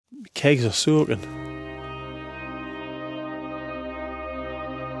Kegs are soaking.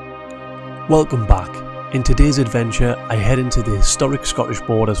 Welcome back. In today's adventure, I head into the historic Scottish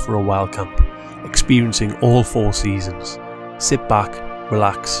borders for a wild camp, experiencing all 4 seasons. Sit back,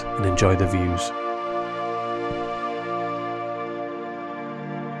 relax, and enjoy the views.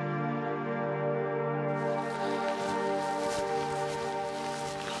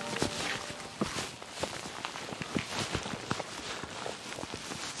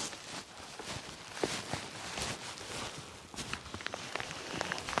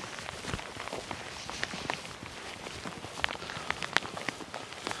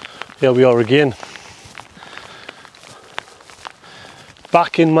 Here we are again,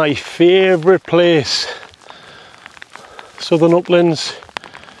 back in my favourite place, Southern Uplands,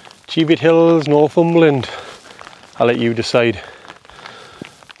 Cheviot Hills, Northumberland. I'll let you decide.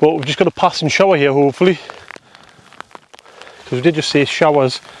 But we've just got a passing shower here, hopefully, because we did just say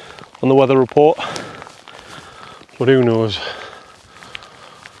showers on the weather report, but who knows.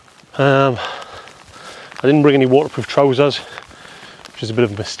 I didn't bring any waterproof trousers, which is a bit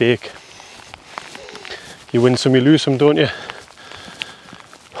of a mistake. You win some, you lose some, don't you? I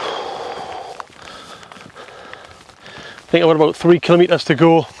think I've got about 3 kilometres to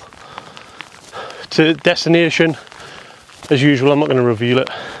go to destination. As usual, I'm not going to reveal it.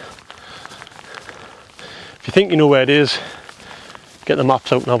 If you think you know where it is, get the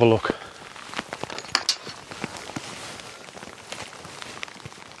maps out and have a look.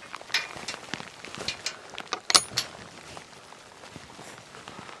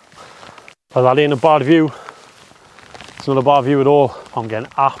 Well, that ain't a bad view. It's not a bad view at all. I'm getting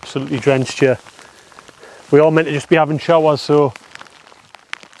absolutely drenched here. We are meant to just be having showers, so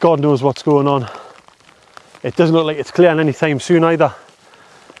God knows what's going on. It doesn't look like it's clearing anytime soon either.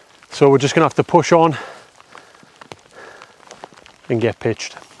 So we're just going to have to push on and get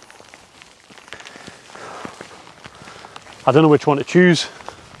pitched. I don't know which one to choose.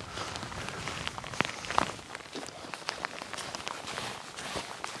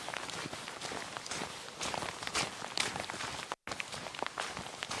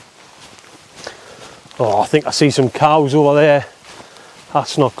 Oh, I think I see some cows over there.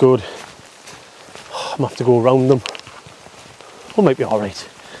 That's not good. I'm gonna have to go around them. We might be all right.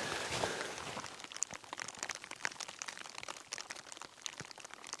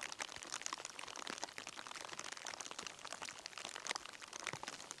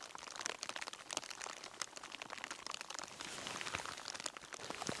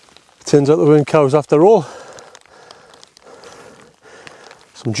 Turns out there weren't cows after all.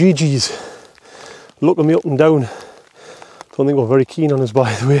 Some GGs. Looking me up and down. Don't think we're very keen on us,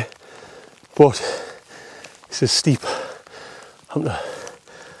 by the way, but this is steep. I'm gonna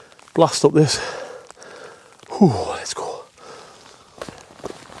blast up this. Whew, let's go.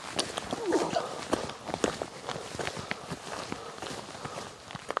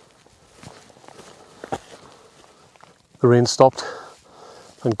 The rain stopped.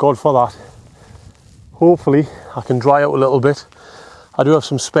 Thank God for that. Hopefully I can dry out a little bit. I do have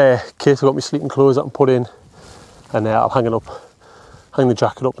some spare kit. I've got my sleeping clothes I can put in, and I'll hang the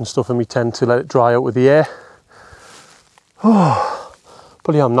jacket up and stuff in my tent to let it dry out with the air. Oh,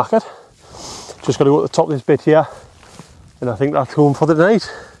 but yeah, I'm knackered. Just got to go to the top of this bit here, and I think that's home for the night.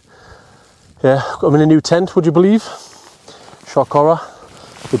 Yeah, I'm in a new tent, would you believe? Shock horror.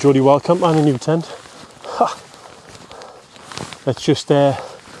 The Jody Wildcamp man, a new tent. Ha. Let's just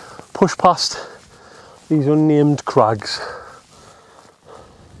push past these unnamed crags.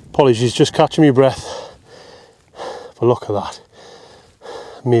 Apologies, just catching my breath. But look at that.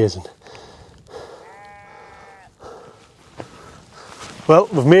 Amazing. Well,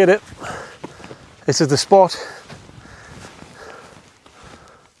 we've made it. This is the spot.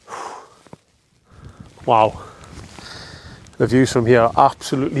 Wow. The views from here are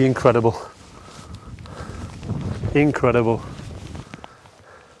absolutely incredible. Incredible.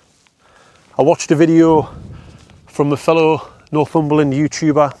 I watched a video from a fellow Northumberland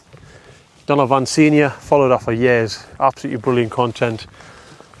YouTuber, Donna Van Senior, followed her for years, absolutely brilliant content,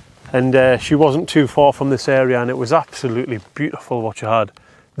 and she wasn't too far from this area, and it was absolutely beautiful what you had,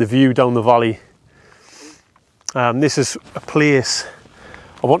 the view down the valley. This is a place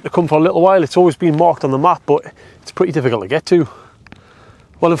I want to come for a little while. It's always been marked on the map, but it's pretty difficult to get to.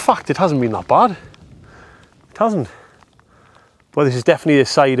 Well, in fact, it hasn't been that bad. It hasn't. But this is definitely a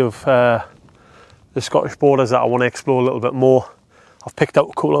side of the Scottish borders that I want to explore a little bit more. I've picked out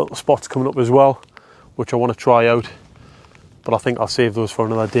a couple of little spots coming up as well, which I want to try out, but I think I'll save those for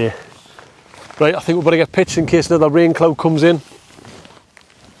another day. Right, I think we better get pitched in case another rain cloud comes in.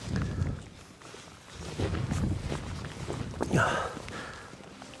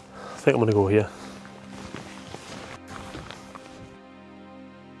 think I'm going to go here.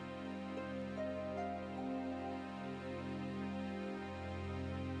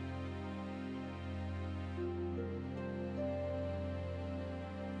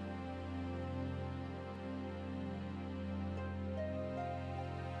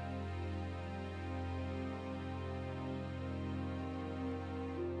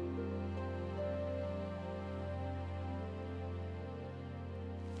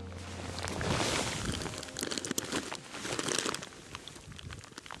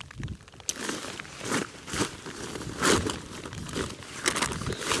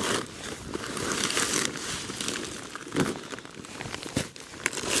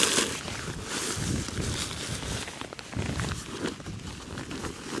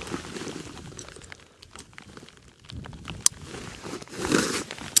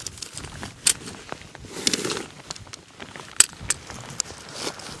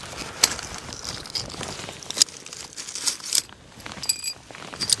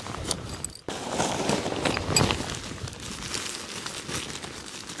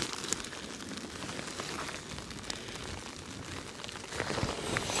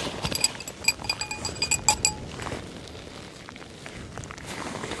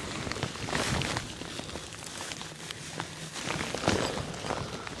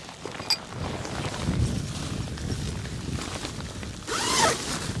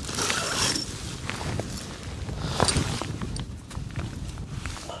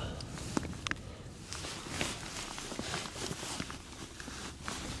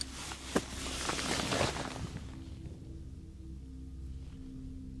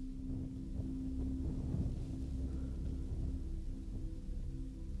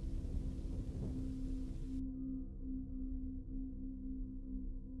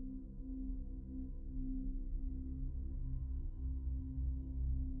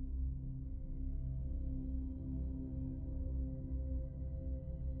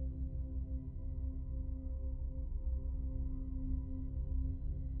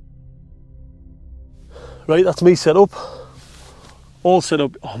 Right, that's me set up. All set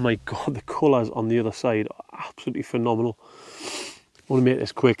up. Oh my god, the colours on the other side are absolutely phenomenal. I want to make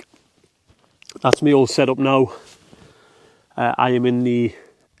this quick. That's me all set up now. I am in the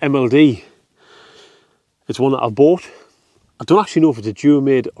MLD. It's one that I've bought. I don't actually know if it's a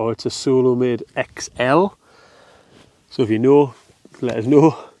DuoMid or it's a DuoMid XL. So if you know, let us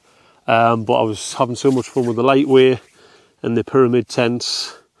know. But I was having so much fun with the lightweight and the pyramid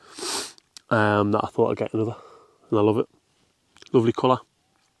tents that I thought I'd get another. And I love it. Lovely colour.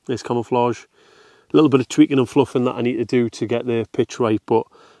 Nice camouflage. A little bit of tweaking and fluffing that I need to do to get the pitch right, but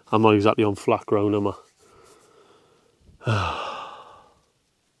I'm not exactly on flat ground, am I?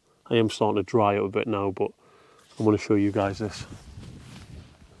 I am starting to dry out a bit now, but I'm going to show you guys this.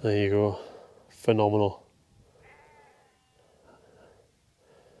 There you go. Phenomenal.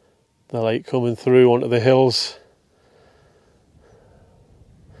 The light coming through onto the hills.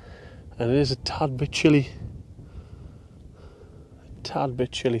 And it is a tad bit chilly. A tad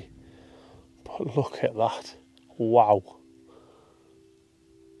bit chilly. But look at that. Wow.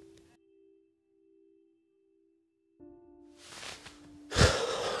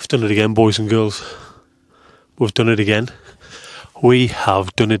 I've done it again, boys and girls. We've done it again. We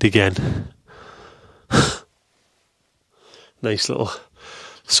have done it again. Nice little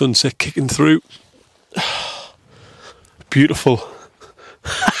sunset kicking through. Beautiful.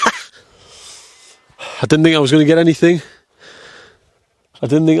 I didn't think I was going to get anything.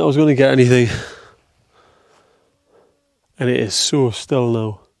 And it is so still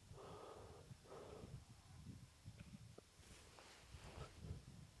now.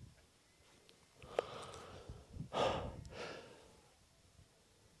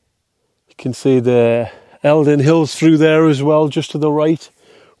 You can see the Eldon Hills through there as well, just to the right,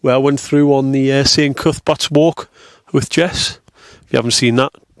 where I went through on the St Cuthbert's walk with Jess. If you haven't seen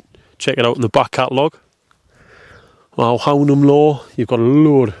that, check it out in the back catalogue. Wow, Hownham Law, you've got a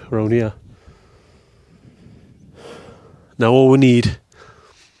load around here. Now all we need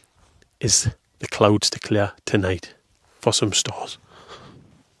is the clouds to clear tonight for some stars.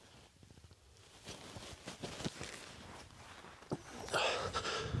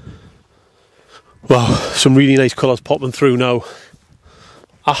 Wow, some really nice colours popping through now.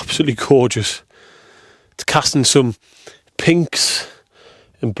 Absolutely gorgeous. It's casting some pinks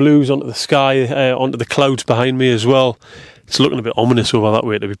and blues onto the sky, onto the clouds behind me as well. It's looking a bit ominous over that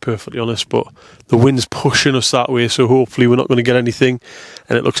way, to be perfectly honest, but the wind's pushing us that way, so hopefully we're not going to get anything,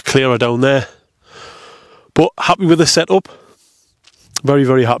 and it looks clearer down there. But happy with the setup. Very,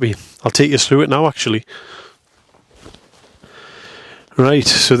 very happy. I'll take you through it now, actually. Right,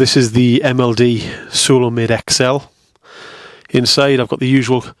 so this is the MLD DuoMid XL. Inside I've got the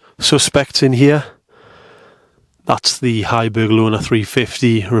usual suspects in here. That's the Heiberg Loaner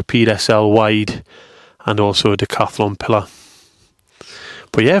 350, Repeat SL wide, and also a Decathlon pillar.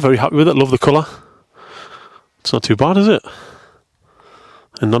 But yeah, very happy with it, love the colour. It's not too bad, is it?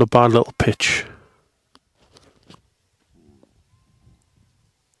 And not a bad little pitch.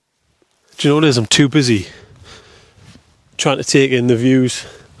 Do you know what it is? I'm too busy trying to take in the views,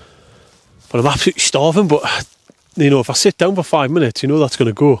 but I'm absolutely starving. But you know, if I sit down for 5 minutes, you know that's going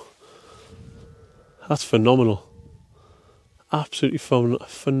to go. That's phenomenal. Absolutely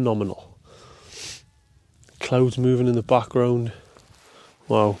phenomenal. Clouds moving in the background.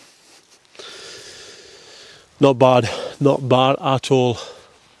 Wow. Not bad. Not bad at all.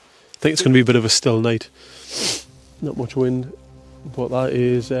 I think it's going to be a bit of a still night. Not much wind, but that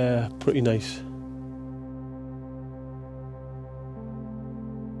is pretty nice.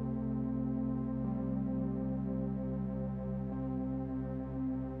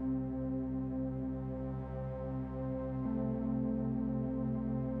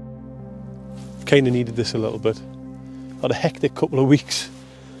 Kind of needed this a little bit. Had a hectic couple of weeks.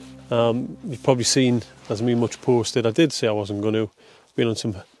 You've probably seen, hasn't been much posted. I did say I wasn't going to. Been on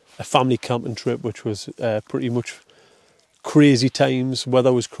a family camping trip, which was pretty much crazy times.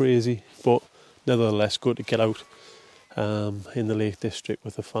 Weather was crazy, but nevertheless good to get out in the Lake District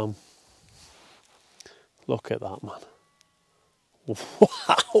with the fam. Look at that, man!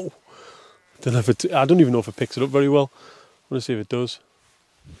 Wow! I don't even know if it picks it up very well. I want to see if it does.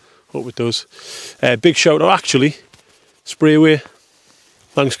 Hope it does. Big shout out, actually, Sprayway.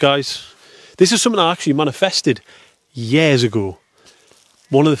 Thanks, guys. This is something I actually manifested years ago.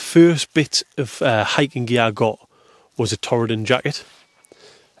 One of the first bits of hiking gear I got was a Torridon jacket.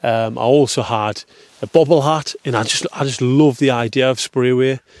 I also had a bobble hat, and I just love the idea of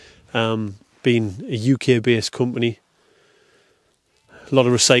Sprayway being a UK-based company. A lot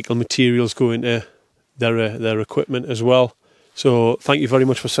of recycled materials go into their equipment as well. So thank you very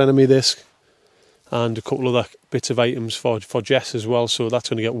much for sending me this, and a couple of other bits of items for Jess as well. So that's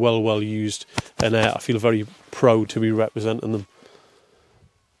going to get well used, and I feel very proud to be representing them.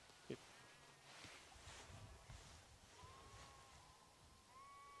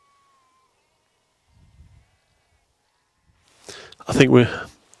 I think we're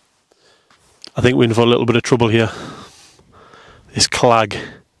in for a little bit of trouble here. This clag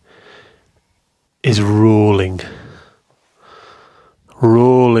is rolling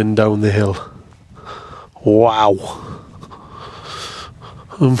down the hill. Wow.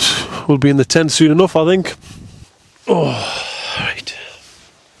 We'll be in the tent soon enough, I think. Oh, right.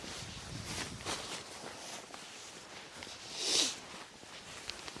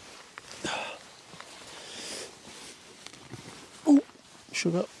 Oh,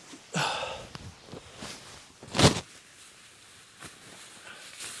 sugar.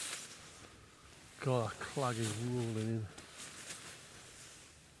 God, that clag is rolling in.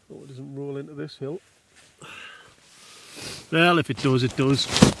 Oh, it doesn't roll into this hill. Well, if it does, it does.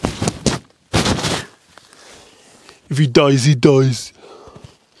 If he dies, he dies.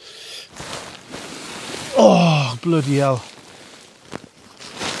 Oh, bloody hell.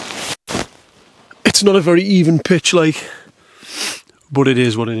 It's not a very even pitch, like, but it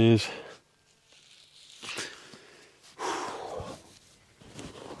is what it is.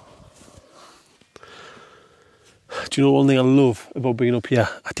 Do you know one thing I love about being up here?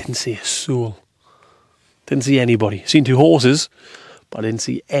 I didn't see a soul. Didn't see anybody. Seen two horses, but I didn't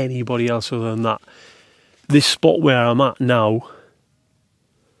see anybody else other than that. This spot where I'm at now,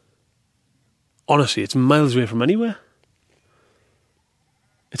 honestly, it's miles away from anywhere.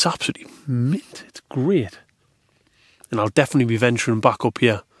 It's absolutely mint. It's great. And I'll definitely be venturing back up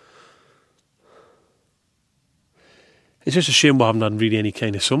here. It's just a shame we haven't had really any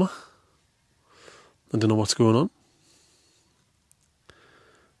kind of summer. I don't know what's going on.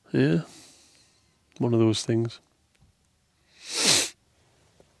 Yeah, one of those things.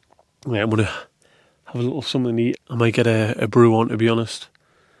 Yeah, I'm going to have a little something to eat. I might get a brew on, to be honest,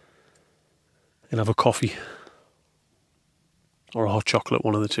 and have a coffee. Or a hot chocolate,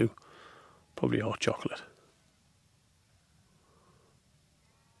 one of the two. Probably a hot chocolate.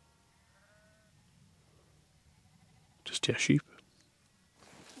 Just yeah, sheep.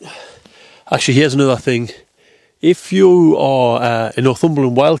 Actually, here's another thing. If you are a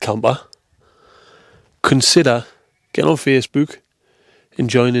Northumberland wild camper, consider getting on Facebook and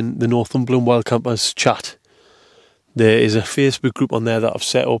joining the Northumberland Wild Campers chat. There is a Facebook group on there that I've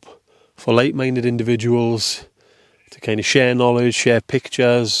set up for like-minded individuals to kind of share knowledge, share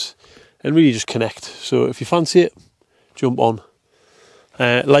pictures, and really just connect. So if you fancy it, jump on.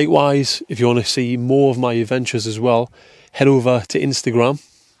 Likewise, if you want to see more of my adventures as well, head over to Instagram,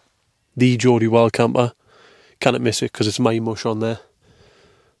 the Geordie Wildcamper. Can't miss it because it's my mush on there.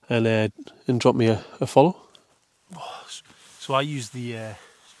 And drop me a follow. So I use the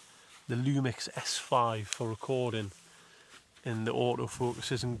Lumix S5 for recording, and the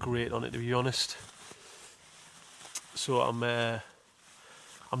autofocus isn't great on it, to be honest. So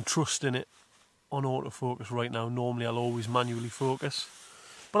I'm trusting it on autofocus right now. Normally I'll always manually focus,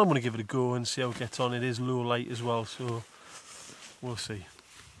 but I'm going to give it a go and see how it gets on. It is low light as well, so we'll see.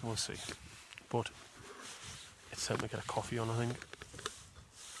 But it's time to get a coffee on, I think.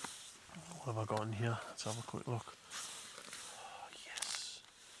 What have I got in here? Let's have a quick look. Oh, yes.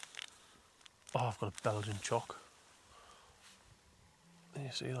 Oh, I've got a Belgian choc. Can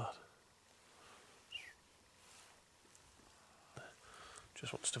you see that?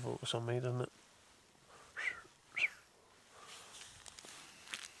 Just wants to focus on me, doesn't it?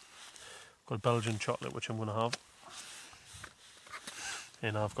 Got a Belgian chocolate, which I'm going to have.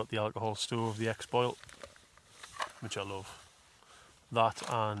 And I've got the alcohol stove, the X-Boil, which I love. That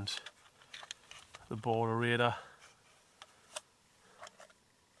and the Border Raider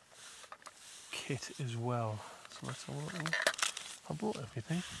kit as well. So let's have a look. I bought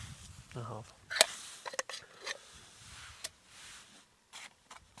everything. I have.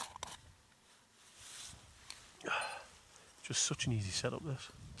 Just such an easy setup, this.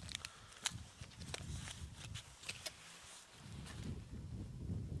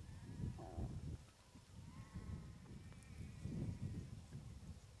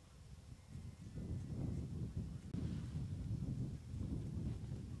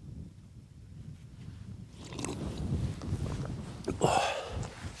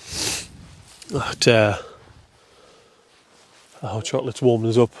 But, the hot chocolate's warming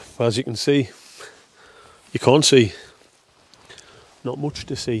us up. As you can see, you can't see. Not much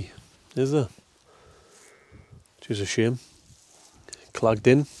to see, is there? Which is a shame. Clagged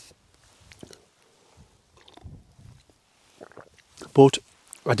in. But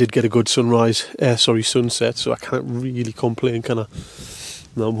I did get a good sunset, so I can't really complain, can I?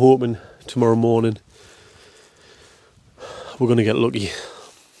 Now I'm hoping tomorrow morning we're going to get lucky.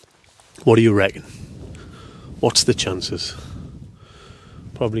 What do you reckon? What's the chances?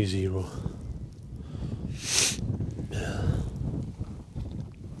 Probably 0.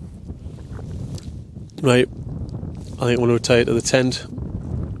 Right, I think I'm going to retire to the tent.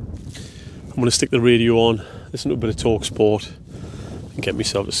 I'm going to stick the radio on, listen to a bit of Talk Sport, and get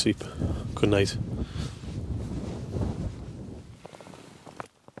myself to sleep. Good night.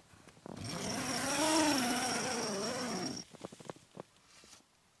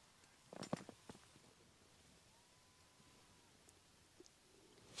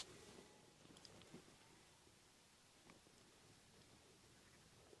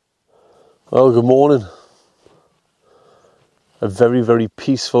 Well, good morning. A very, very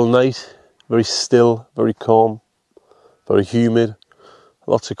peaceful night. Very still, very calm, very humid.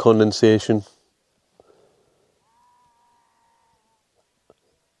 Lots of condensation.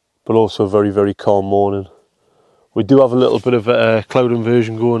 But also a very, very calm morning. We do have a little bit of a cloud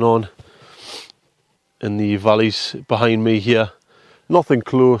inversion going on in the valleys behind me here. Nothing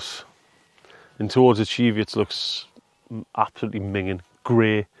close. And towards the Cheviot looks absolutely minging.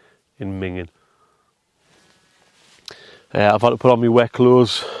 Grey and minging. I've had to put on my wet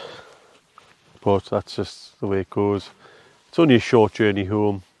clothes, but that's just the way it goes. It's only a short journey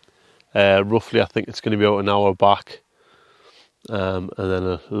home. Roughly I think it's going to be about an hour back, and then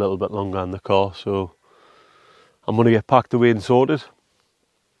a little bit longer in the car, so I'm going to get packed away and sorted.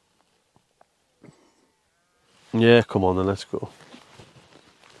 Yeah, come on then, let's go.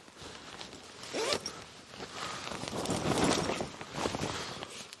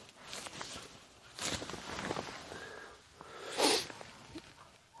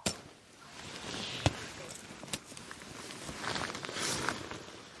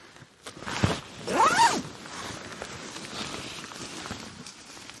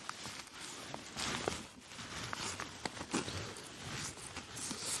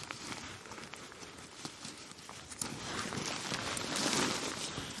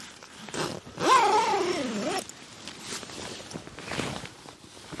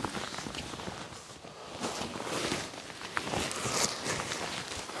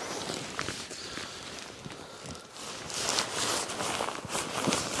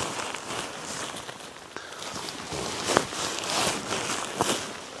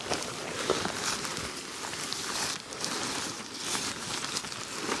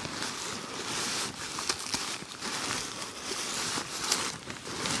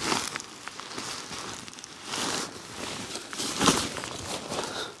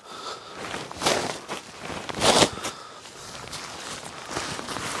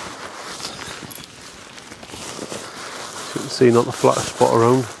 See, not the flattest spot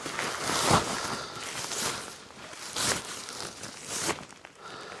around.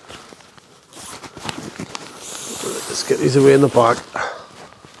 Let's get these away in the bag.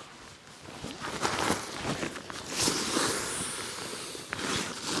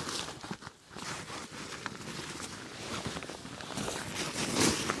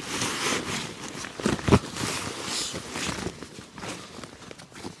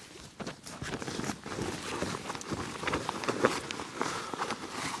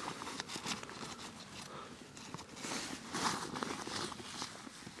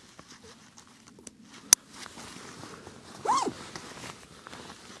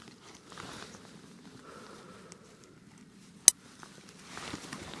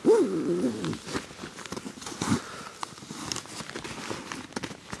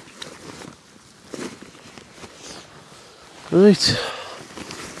 Right,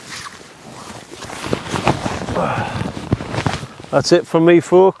 that's it from me,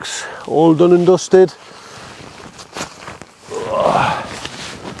 folks. All done and dusted.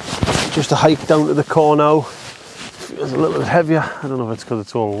 Just a hike down to the car now. Feels a little bit heavier. I don't know if it's because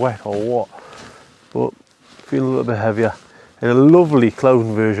it's all wet or what, but feeling a little bit heavier. And a lovely cloud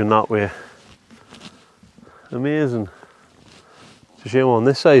inversion that way. Amazing. It's a shame on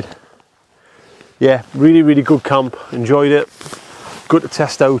this side. Yeah, really, really good camp. Enjoyed it. Good to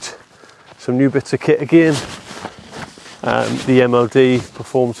test out some new bits of kit again. The MLD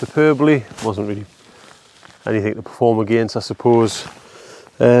performed superbly. Wasn't really anything to perform against, I suppose.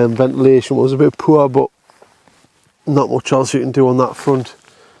 Ventilation was a bit poor, but not much else you can do on that front.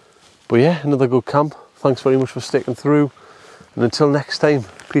 But yeah, another good camp. Thanks very much for sticking through. And until next time,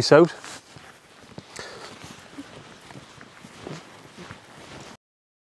 peace out.